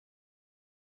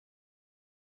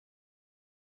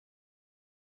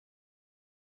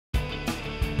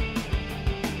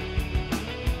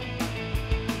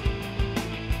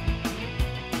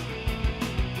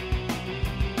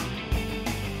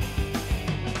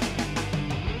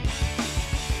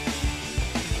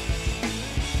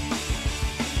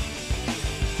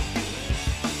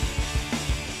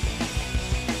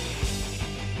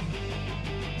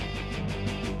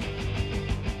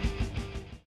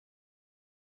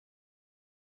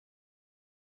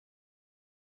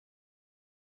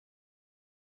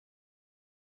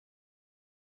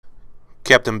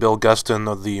Captain Bill Gustin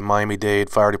of the Miami-Dade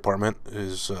Fire Department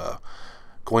is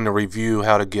going to review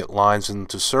how to get lines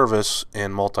into service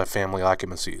in multifamily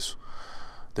occupancies.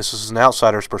 This is an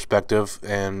outsider's perspective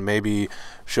and maybe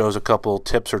shows a couple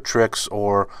tips or tricks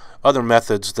or other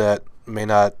methods that may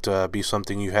not be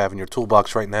something you have in your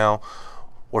toolbox right now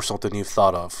or something you've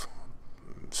thought of.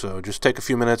 So just take a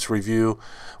few minutes, review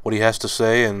what he has to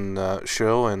say and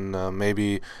show, and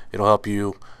maybe it'll help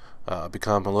you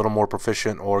become a little more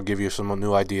proficient or give you some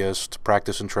new ideas to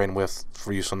practice and train with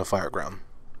for use on the fire ground.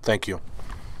 Thank you.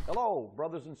 Hello,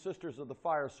 brothers and sisters of the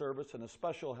fire service, and a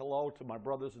special hello to my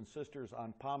brothers and sisters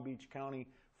on Palm Beach County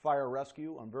Fire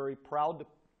Rescue. I'm very proud to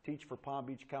teach for Palm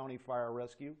Beach County Fire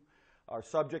Rescue. Our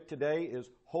subject today is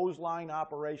hose line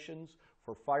operations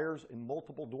for fires in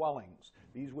multiple dwellings.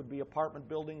 These would be apartment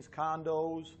buildings,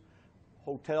 condos,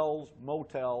 hotels,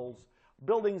 motels,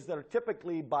 buildings that are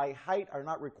typically by height are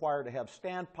not required to have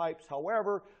standpipes.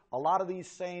 However, a lot of these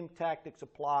same tactics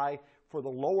apply for the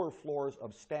lower floors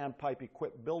of standpipe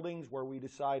equipped buildings where we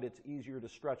decide it's easier to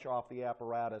stretch off the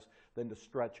apparatus than to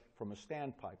stretch from a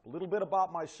standpipe. A little bit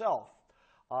about myself.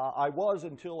 I was,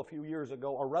 until a few years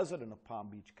ago, a resident of Palm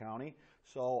Beach County,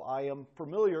 so I am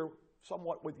familiar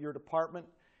somewhat with your department,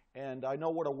 and I know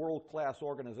what a world-class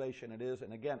organization it is,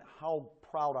 and again, how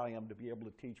proud I am to be able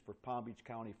to teach for Palm Beach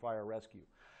County Fire Rescue.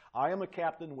 I am a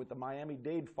captain with the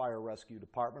Miami-Dade Fire Rescue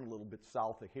Department, a little bit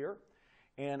south of here,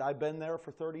 and I've been there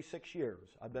for 36 years.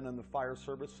 I've been in the fire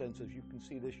service since, as you can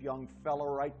see this young fellow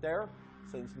right there,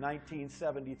 since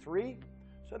 1973.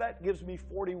 So that gives me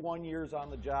 41 years on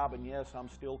the job, and yes, I'm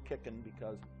still kicking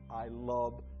because I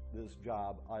love this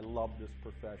job, I love this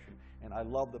profession, and I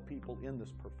love the people in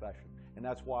this profession. And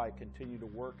that's why I continue to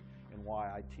work and why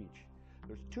I teach.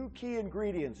 There's two key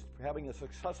ingredients for having a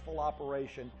successful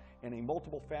operation in a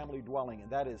multiple family dwelling, and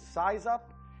that is size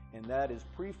up and that is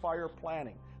pre-fire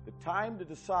planning. The time to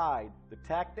decide the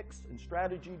tactics and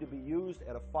strategy to be used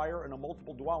at a fire in a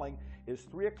multiple dwelling is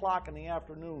 3 o'clock in the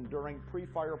afternoon during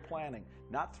pre-fire planning,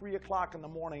 not 3 o'clock in the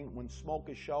morning when smoke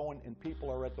is showing and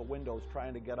people are at the windows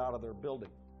trying to get out of their building.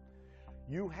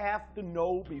 You have to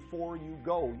know before you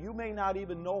go. You may not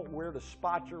even know where to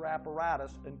spot your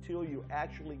apparatus until you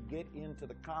actually get into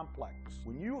the complex.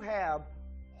 When you have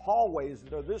hallways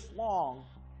that are this long,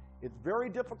 it's very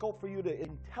difficult for you to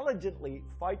intelligently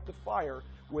fight the fire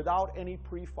without any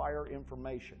pre-fire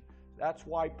information. That's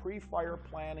why pre-fire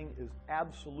planning is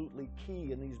absolutely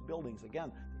key in these buildings.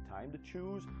 Again, the time to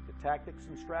choose, the tactics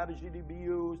and strategy to be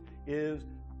used is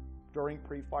during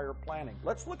pre-fire planning.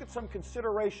 Let's look at some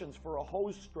considerations for a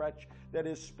hose stretch that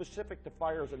is specific to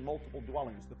fires in multiple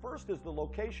dwellings. The first is the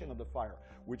location of the fire,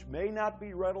 which may not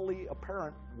be readily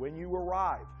apparent when you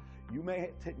arrive. You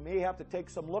may have to take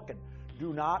some looking.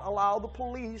 Do not allow the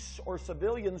police or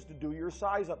civilians to do your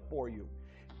size up for you.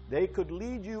 They could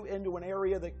lead you into an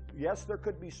area that, yes, there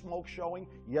could be smoke showing,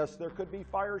 yes, there could be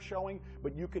fire showing,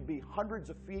 but you could be hundreds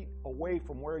of feet away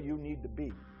from where you need to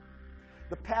be.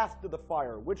 The path to the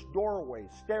fire, which doorway,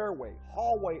 stairway,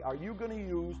 hallway are you going to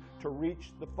use to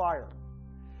reach the fire?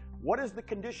 What is the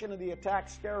condition of the attack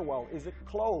stairwell? Is it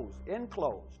closed,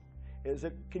 enclosed?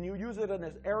 Can you use it in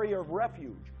an area of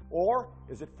refuge? Or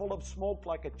is it full of smoke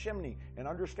like a chimney? And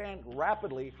understand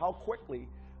rapidly how quickly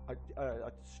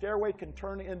a stairway can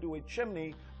turn into a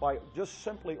chimney by just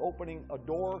simply opening a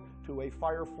door to a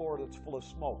fire floor that's full of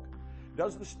smoke.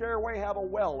 Does the stairway have a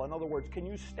well? In other words, can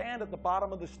you stand at the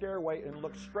bottom of the stairway and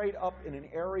look straight up in an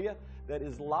area that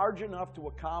is large enough to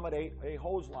accommodate a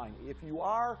hose line? If you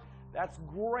are, that's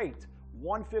great.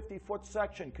 150-foot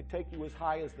section could take you as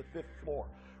high as the 5th floor.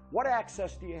 What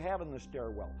access do you have in the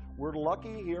stairwell? We're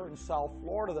lucky here in South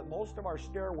Florida that most of our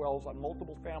stairwells on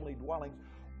multiple family dwellings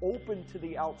open to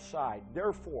the outside.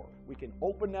 Therefore, we can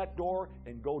open that door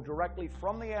and go directly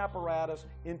from the apparatus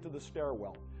into the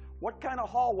stairwell. What kind of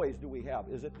hallways do we have?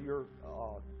 Is it your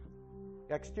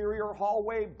exterior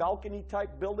hallway, balcony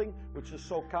type building, which is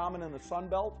so common in the Sun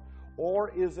Belt?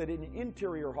 Or is it an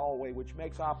interior hallway, which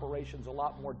makes operations a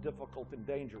lot more difficult and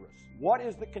dangerous? What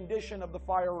is the condition of the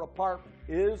fire apartment?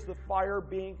 Is the fire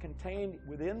being contained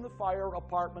within the fire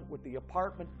apartment with the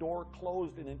apartment door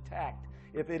closed and intact?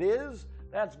 If it is,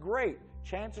 that's great.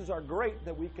 Chances are great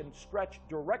that we can stretch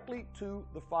directly to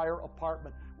the fire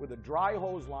apartment with a dry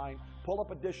hose line, pull up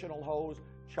additional hose,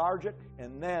 charge it,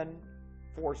 and then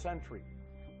force entry.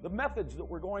 The methods that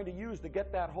we're going to use to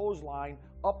get that hose line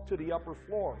up to the upper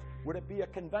floors. Would it be a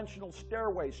conventional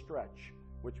stairway stretch,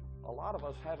 which a lot of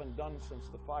us haven't done since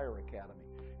the fire academy?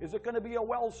 Is it going to be a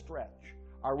well stretch?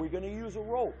 Are we going to use a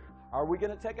rope? Are we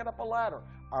going to take it up a ladder?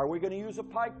 Are we going to use a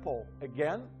pike pole?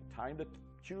 Again, time to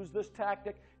choose this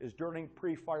tactic is during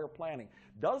pre-fire planning.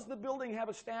 Does the building have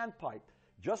a standpipe?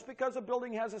 Just because a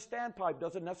building has a standpipe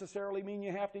doesn't necessarily mean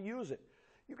you have to use it.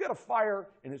 You get a fire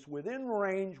and it's within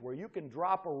range where you can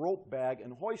drop a rope bag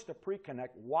and hoist a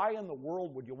pre-connect. Why in the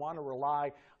world would you want to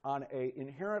rely on an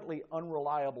inherently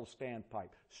unreliable standpipe?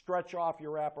 Stretch off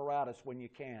your apparatus when you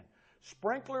can.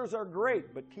 Sprinklers are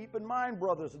great, but keep in mind,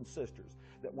 brothers and sisters,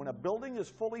 that when a building is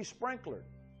fully sprinklered,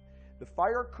 the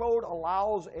fire code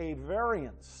allows a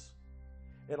variance.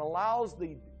 It allows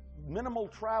the minimal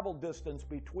travel distance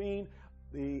between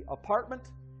the apartment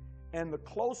and the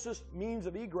closest means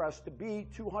of egress to be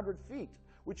 200 feet,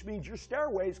 which means your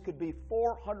stairways could be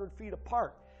 400 feet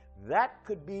apart. That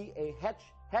could be a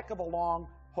heck of a long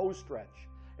hose stretch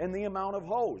and the amount of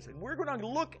hose. And we're going to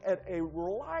look at a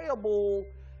reliable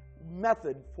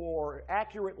method for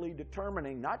accurately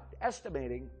determining, not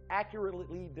estimating,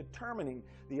 accurately determining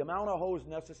the amount of hose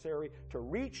necessary to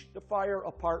reach the fire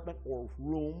apartment or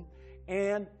room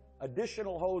and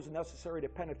additional hose necessary to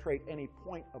penetrate any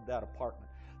point of that apartment.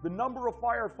 The number of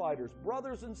firefighters.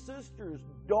 Brothers and sisters,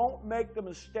 don't make the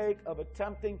mistake of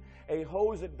attempting a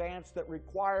hose advance that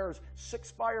requires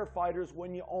 6 firefighters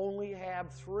when you only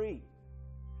have 3.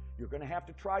 You're going to have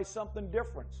to try something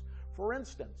different. For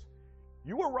instance,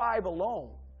 you arrive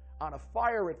alone on a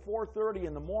fire at 4:30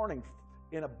 in the morning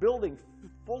in a building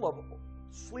full of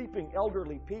sleeping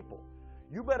elderly people.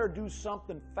 You better do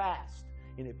something fast.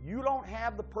 And if you don't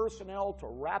have the personnel to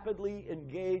rapidly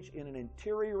engage in an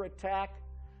interior attack,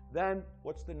 then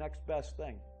what's the next best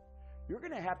thing? You're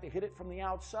going to have to hit it from the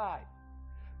outside.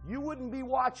 You wouldn't be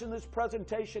watching this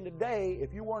presentation today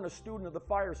if you weren't a student of the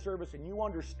fire service and you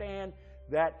understand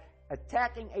that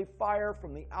attacking a fire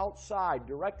from the outside,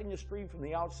 directing a stream from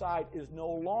the outside, is no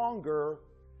longer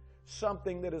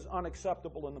something that is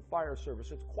unacceptable in the fire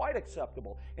service. It's quite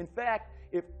acceptable. In fact,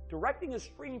 if directing a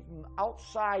stream from the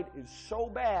outside is so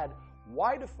bad,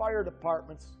 why do fire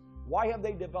departments, why have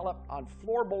they developed on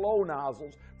floor below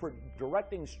nozzles for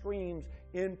directing streams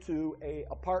into an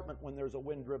apartment when there's a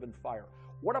wind-driven fire?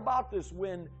 What about this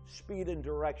wind, speed, and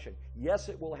direction? Yes,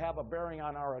 it will have a bearing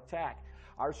on our attack.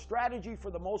 Our strategy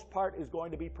for the most part is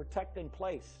going to be protect in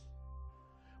place.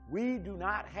 We do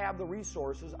not have the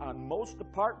resources on most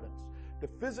apartments to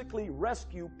physically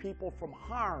rescue people from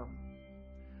harm.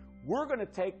 We're going to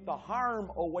take the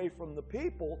harm away from the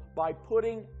people by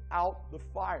putting out the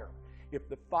fire. If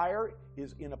the fire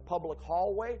is in a public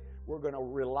hallway, we're going to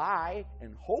rely,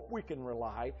 and hope we can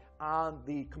rely, on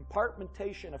the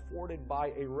compartmentation afforded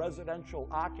by a residential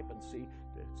occupancy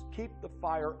to keep the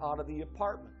fire out of the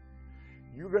apartment.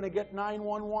 You're going to get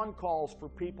 911 calls for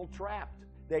people trapped.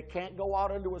 They can't go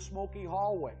out into a smoky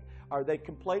hallway. Are they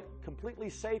completely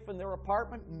safe in their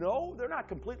apartment? No, they're not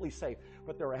completely safe,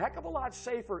 but they're a heck of a lot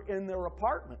safer in their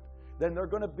apartment than they're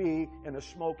going to be in a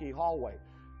smoky hallway.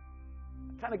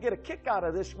 Kind of get a kick out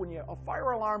of this when a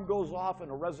fire alarm goes off in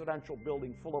a residential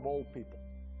building full of old people.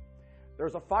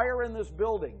 There's a fire in this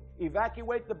building.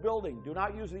 Evacuate the building. Do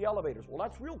not use the elevators. Well,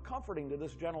 that's real comforting to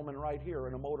this gentleman right here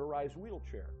in a motorized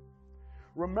wheelchair.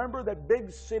 Remember that big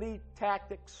city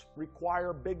tactics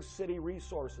require big city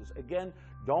resources. Again,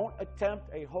 don't attempt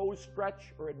a hose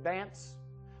stretch or advance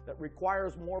that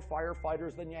requires more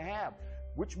firefighters than you have,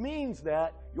 which means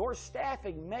that your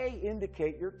staffing may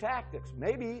indicate your tactics.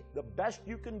 Maybe the best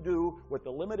you can do with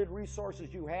the limited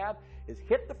resources you have is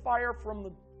hit the fire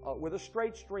from with a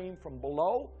straight stream from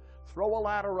below, throw a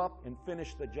ladder up, and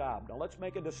finish the job. Now let's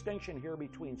make a distinction here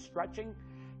between stretching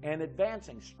and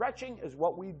advancing. Stretching is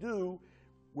what we do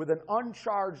with an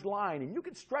uncharged line, and you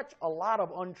can stretch a lot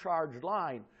of uncharged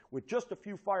line with just a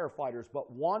few firefighters, but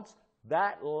once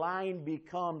that line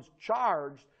becomes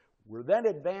charged, we're then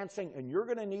advancing, and you're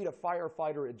going to need a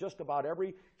firefighter at just about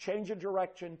every change of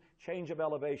direction, change of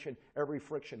elevation, every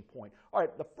friction point. All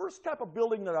right, the first type of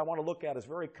building that I want to look at is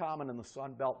very common in the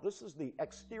Sun Belt. This is the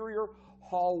exterior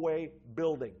hallway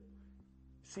building.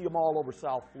 See them all over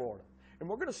South Florida. And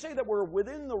we're going to say that we're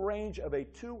within the range of a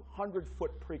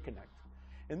 200-foot pre-connect.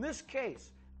 In this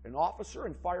case, an officer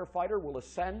and firefighter will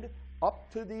ascend up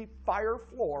to the fire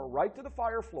floor, right to the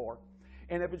fire floor,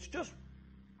 and if it's just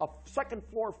a second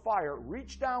floor fire,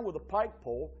 reach down with a pike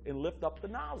pole and lift up the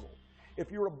nozzle.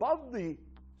 If you're above the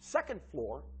second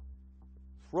floor,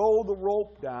 throw the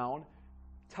rope down,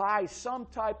 tie some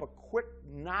type of quick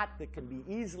knot that can be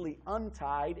easily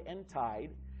untied and tied.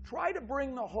 Try to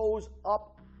bring the hose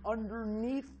up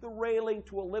underneath the railing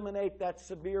to eliminate that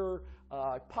severe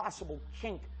possible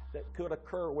kink that could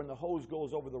occur when the hose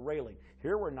goes over the railing.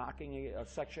 Here we're knocking a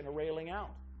section of railing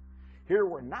out. Here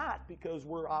we're not, because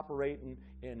we're operating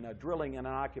in drilling in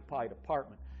an occupied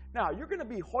apartment. Now, you're going to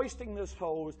be hoisting this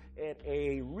hose at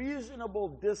a reasonable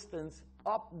distance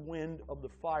upwind of the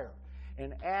fire.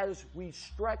 And as we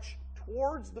stretch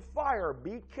towards the fire,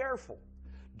 be careful.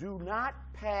 Do not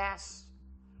pass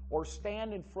or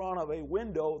stand in front of a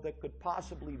window that could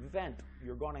possibly vent.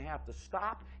 You're going to have to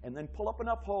stop and then pull up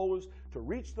enough hose to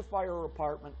reach the fire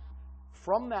apartment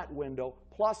from that window,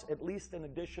 plus at least an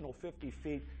additional 50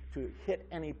 feet to hit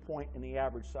any point in the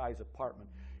average size apartment.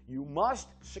 You must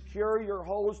secure your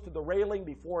hose to the railing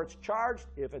before it's charged.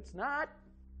 If it's not,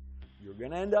 you're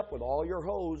going to end up with all your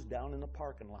hose down in the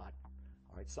parking lot.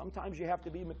 All right, sometimes you have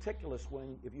to be meticulous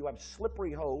if you have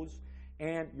slippery hose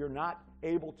and you're not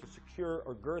able to secure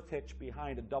a girth hitch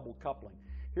behind a double coupling.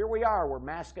 Here we are, we're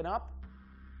masking up,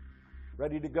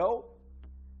 ready to go,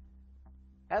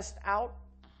 est out,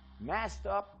 masked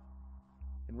up,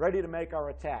 and ready to make our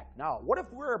attack. Now, what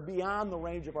if we're beyond the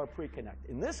range of our pre-connect?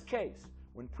 In this case,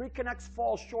 when pre-connects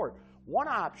fall short, one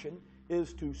option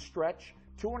is to stretch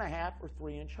 2.5 or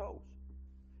 3-inch hose.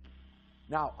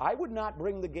 Now, I would not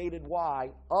bring the gated Y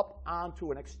up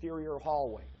onto an exterior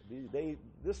hallway.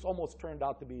 This almost turned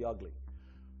out to be ugly.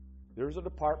 There's a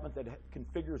department that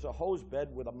configures a hose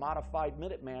bed with a modified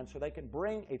Minuteman so they can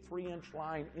bring a 3-inch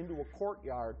line into a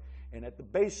courtyard, and at the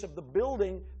base of the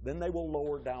building, then they will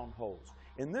lower down hose.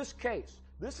 In this case,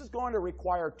 this is going to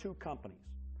require 2 companies.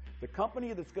 The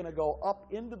company that's going to go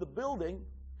up into the building,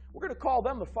 we're going to call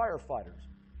them the firefighters.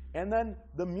 And then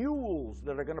the mules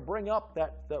that are going to bring up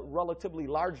that relatively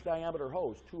large diameter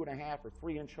hose, 2.5 or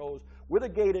 3-inch hose with a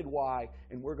gated Y,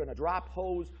 and we're going to drop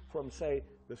hose from, say,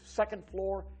 the 2nd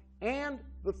floor and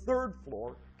the 3rd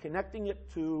floor, connecting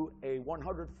it to a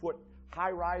 100-foot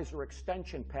high-rise or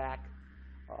extension pack.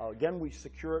 Again, we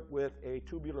secure it with a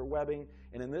tubular webbing,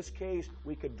 and in this case,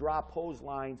 we could drop hose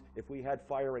lines if we had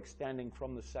fire extending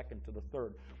from the 2nd to the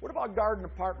 3rd. What about garden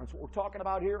apartments? What we're talking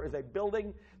about here is a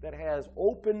building that has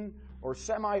open or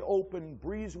semi-open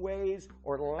breezeways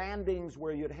or landings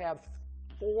where you'd have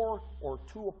 4 or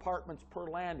 2 apartments per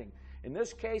landing. In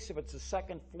this case, if it's the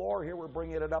 2nd floor, here we're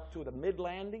bringing it up to the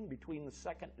mid-landing between the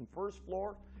 2nd and 1st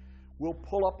floor. We'll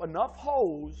pull up enough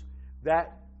hose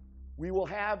that we will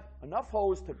have enough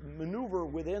hose to maneuver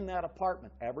within that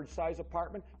apartment. Average size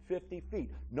apartment, 50 feet.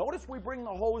 Notice we bring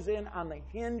the hose in on the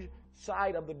hinge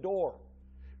side of the door.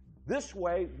 This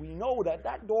way, we know that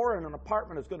that door in an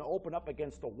apartment is going to open up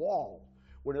against a wall.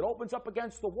 When it opens up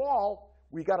against the wall,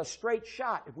 we got a straight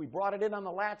shot. If we brought it in on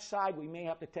the latch side, we may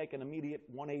have to take an immediate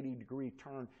 180-degree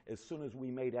turn as soon as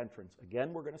we made entrance.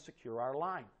 Again, we're going to secure our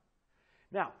line.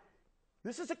 Now,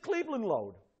 this is a Cleveland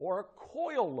load or a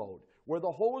coil load, where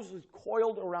the hose is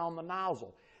coiled around the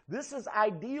nozzle. This is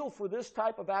ideal for this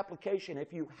type of application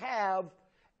if you have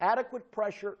adequate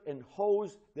pressure and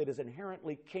hose that is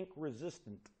inherently kink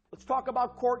resistant. Let's talk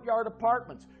about courtyard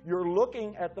apartments. You're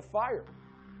looking at the fire,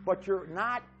 but you're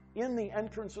not in the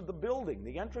entrance of the building.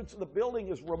 The entrance of the building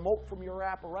is remote from your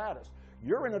apparatus.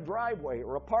 You're in a driveway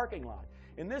or a parking lot.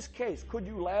 In this case, could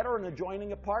you ladder an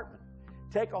adjoining apartment?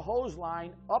 Take a hose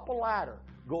line up a ladder,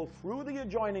 go through the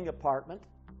adjoining apartment,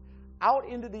 out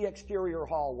into the exterior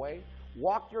hallway,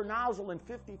 walk your nozzle in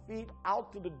 50 feet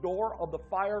out to the door of the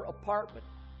fire apartment.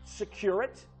 Secure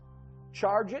it,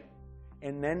 charge it,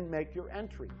 and then make your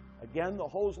entry. Again, the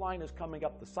hose line is coming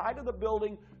up the side of the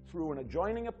building through an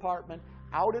adjoining apartment,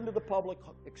 out into the public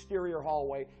exterior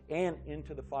hallway, and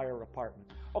into the fire apartment.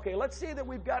 Okay, let's say that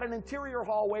we've got an interior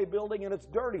hallway building and it's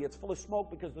dirty. It's full of smoke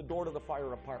because the door to the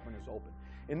fire apartment is open.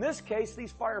 In this case,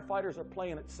 these firefighters are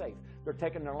playing it safe. They're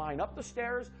taking their line up the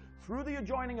stairs, through the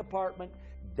adjoining apartment,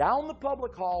 down the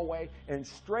public hallway, and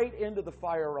straight into the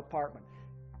fire apartment.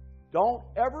 Don't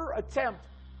ever attempt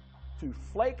to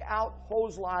flake out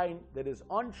hose line that is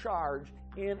uncharged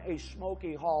in a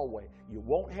smoky hallway. You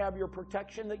won't have your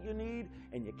protection that you need,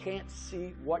 and you can't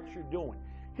see what you're doing.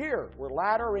 Here, we're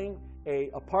laddering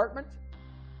an apartment,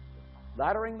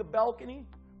 laddering the balcony.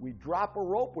 We drop a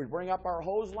rope, we bring up our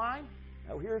hose line.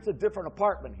 Now here it's a different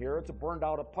apartment. Here it's a burned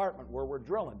out apartment where we're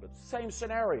drilling, but same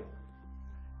scenario.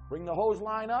 Bring the hose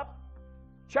line up,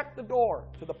 check the door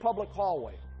to the public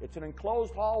hallway. It's an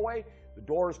enclosed hallway. The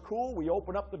door is cool. We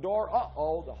open up the door.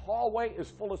 Uh-oh, the hallway is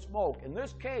full of smoke. In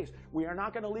this case, we are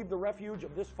not going to leave the refuge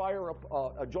of this fire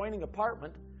adjoining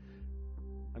apartment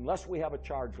unless we have a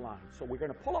charge line. So we're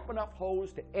going to pull up enough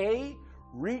hose to A,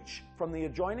 reach from the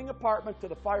adjoining apartment to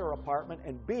the fire apartment,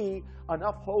 and B,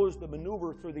 enough hose to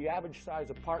maneuver through the average size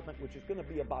apartment, which is going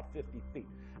to be about 50 feet.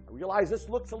 I realize this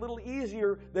looks a little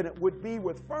easier than it would be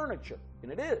with furniture,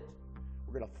 and it is.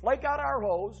 We're going to flake out our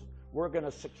hose. We're going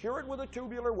to secure it with a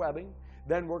tubular webbing.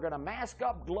 Then we're going to mask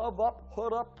up, glove up,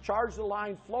 hood up, charge the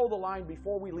line, flow the line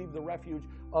before we leave the refuge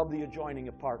of the adjoining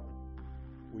apartment.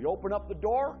 We open up the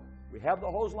door. We have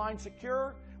the hose line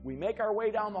secure. We make our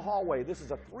way down the hallway. This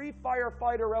is a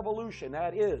 3-firefighter evolution.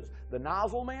 That is the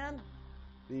nozzle man,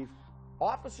 the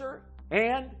officer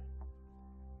and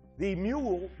the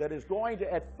mule that is going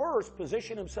to at first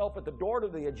position himself at the door to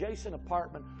the adjacent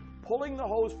apartment, pulling the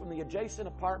hose from the adjacent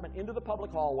apartment into the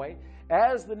public hallway.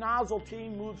 As the nozzle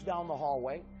team moves down the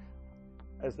hallway,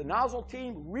 as the nozzle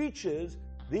team reaches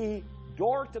the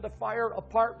door to the fire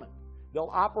apartment, they'll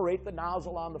operate the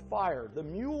nozzle on the fire. The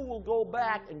mule will go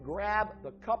back and grab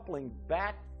the coupling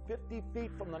back 50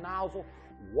 feet from the nozzle,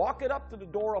 walk it up to the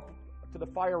door up to the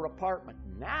fire apartment.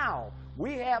 Now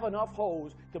we have enough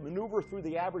hose to maneuver through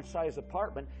the average size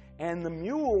apartment, and the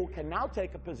mule can now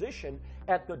take a position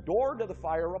at the door to the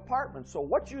fire apartment. So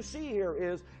what you see here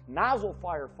is nozzle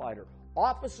firefighter,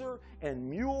 officer, and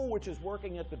mule, which is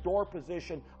working at the door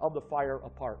position of the fire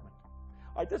apartment.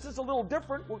 All right, this is a little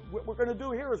different. What we're going to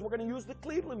do here is we're going to use the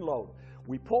Cleveland load.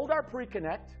 We pulled our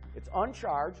pre-connect. It's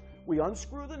uncharged. We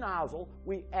unscrew the nozzle.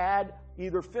 We add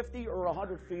either 50 or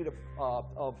 100 feet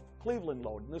of Cleveland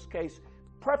load. In this case,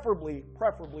 preferably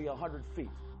 100 feet.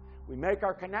 We make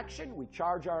our connection. We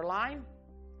charge our line.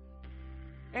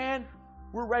 And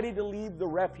we're ready to leave the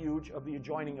refuge of the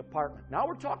adjoining apartment. Now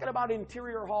we're talking about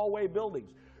interior hallway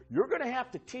buildings. You're going to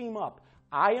have to team up.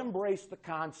 I embrace the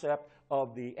concept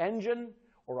of the engine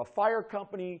or a fire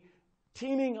company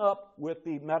teaming up with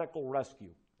the medical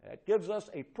rescue. That gives us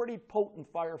a pretty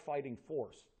potent firefighting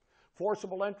force.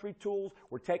 Forcible entry tools,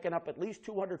 we're taking up at least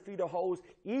 200 feet of hose.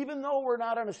 Even though we're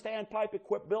not on a standpipe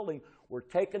equipped building, we're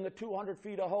taking the 200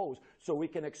 feet of hose so we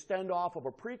can extend off of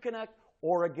a pre-connect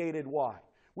or a gated Y.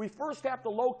 We first have to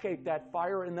locate that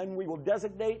fire, and then we will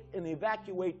designate and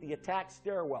evacuate the attack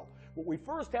stairwell. But we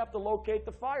first have to locate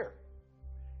the fire.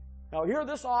 Now here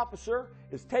this officer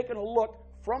is taking a look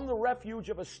from the refuge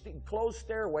of a closed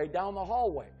stairway down the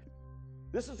hallway.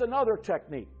 This is another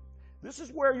technique. This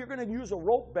is where you're going to use a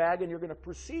rope bag and you're going to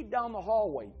proceed down the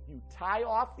hallway. You tie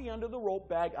off the end of the rope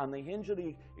bag on the hinge of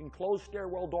the enclosed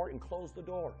stairwell door and close the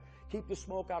door. Keep the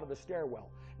smoke out of the stairwell.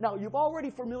 Now you've already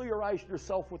familiarized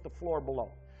yourself with the floor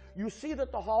below. You see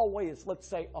that the hallway is, let's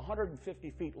say,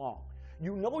 150 feet long.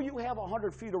 You know you have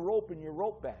 100 feet of rope in your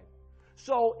rope bag.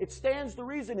 So it stands to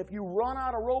reason if you run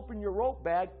out of rope in your rope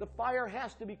bag, the fire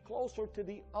has to be closer to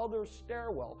the other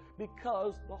stairwell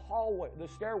because the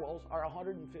stairwells are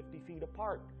 150 feet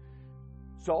apart.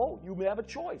 So you may have a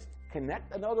choice.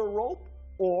 Connect another rope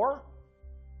or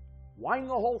wind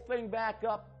the whole thing back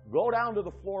up, go down to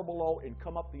the floor below, and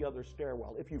come up the other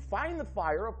stairwell. If you find the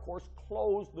fire, of course,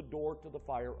 close the door to the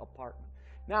fire apartment.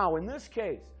 Now, in this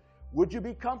case, would you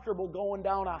be comfortable going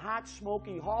down a hot,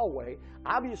 smoky hallway?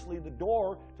 Obviously, the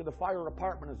door to the fire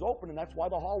apartment is open, and that's why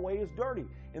the hallway is dirty.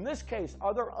 In this case,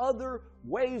 are there other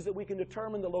ways that we can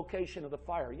determine the location of the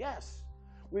fire? Yes.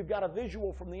 We've got a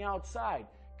visual from the outside.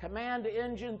 Command to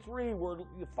Engine 3, where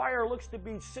the fire looks to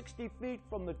be 60 feet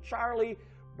from the Charlie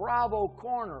Bravo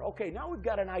corner. Okay, now we've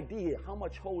got an idea how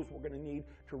much hose we're going to need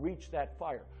to reach that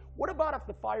fire. What about if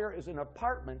the fire is in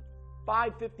apartment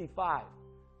 555?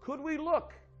 Could we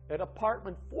look at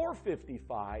apartment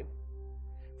 455,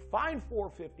 find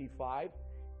 455,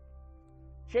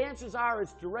 chances are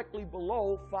it's directly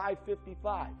below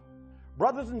 555.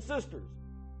 Brothers and sisters,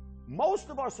 most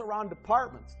of us are on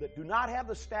departments that do not have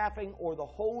the staffing or the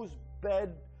hose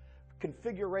bed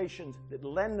configurations that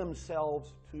lend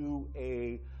themselves to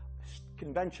a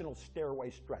conventional stairway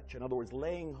stretch. In other words,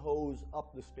 laying hose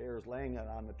up the stairs, laying it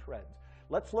on the treads.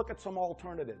 Let's look at some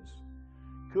alternatives.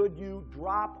 Could you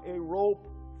drop a rope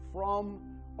from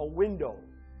a window?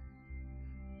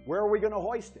 Where are we going to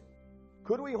hoist it?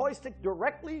 Could we hoist it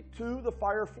directly to the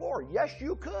fire floor? Yes,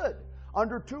 you could,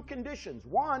 under two conditions.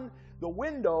 One, the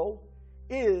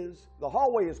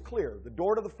hallway is clear. The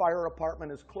door to the fire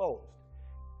apartment is closed.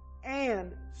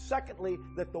 And secondly,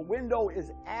 that the window is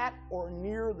at or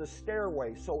near the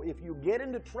stairway. So if you get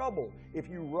into trouble, if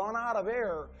you run out of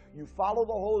air, you follow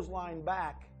the hose line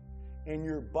back and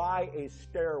you're by a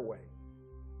stairway.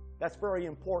 That's very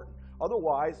important.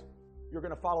 Otherwise, you're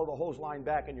going to follow the hose line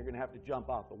back and you're going to have to jump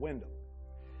out the window.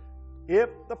 If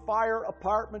the fire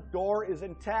apartment door is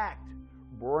intact,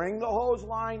 bring the hose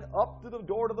line up to the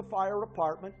door to the fire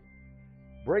apartment,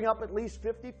 bring up at least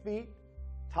 50 feet,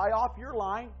 tie off your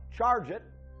line, charge it,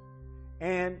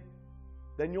 and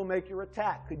then you'll make your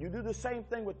attack. Could you do the same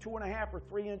thing with 2.5 or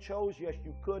 3-inch hose? Yes,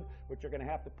 you could, but you're going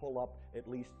to have to pull up at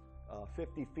least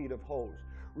 50 feet of hose.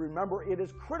 Remember, it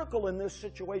is critical in this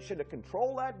situation to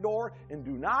control that door and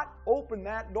do not open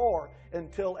that door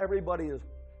until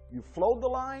you've flowed the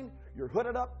line, you're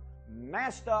hooded up,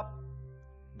 masked up,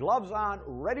 gloves on,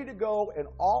 ready to go, and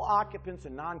all occupants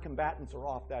and non-combatants are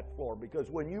off that floor. Because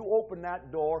when you open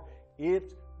that door,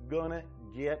 it's gonna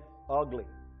get ugly.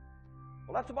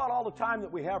 Well, that's about all the time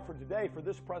that we have for today for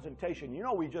this presentation. You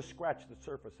know, we just scratched the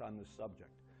surface on this subject.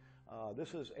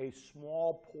 This is a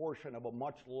small portion of a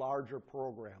much larger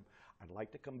program. I'd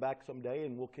like to come back someday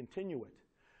and we'll continue it.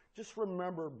 Just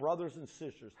remember, brothers and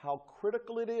sisters, how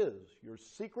critical it is, your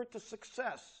secret to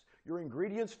success, your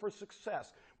ingredients for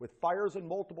success with fires in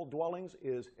multiple dwellings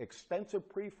is extensive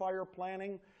pre-fire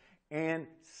planning and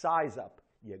size up.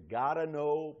 You gotta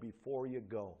know before you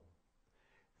go.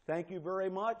 Thank you very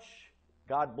much.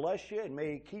 God bless you and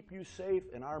may He keep you safe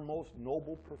in our most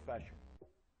noble profession.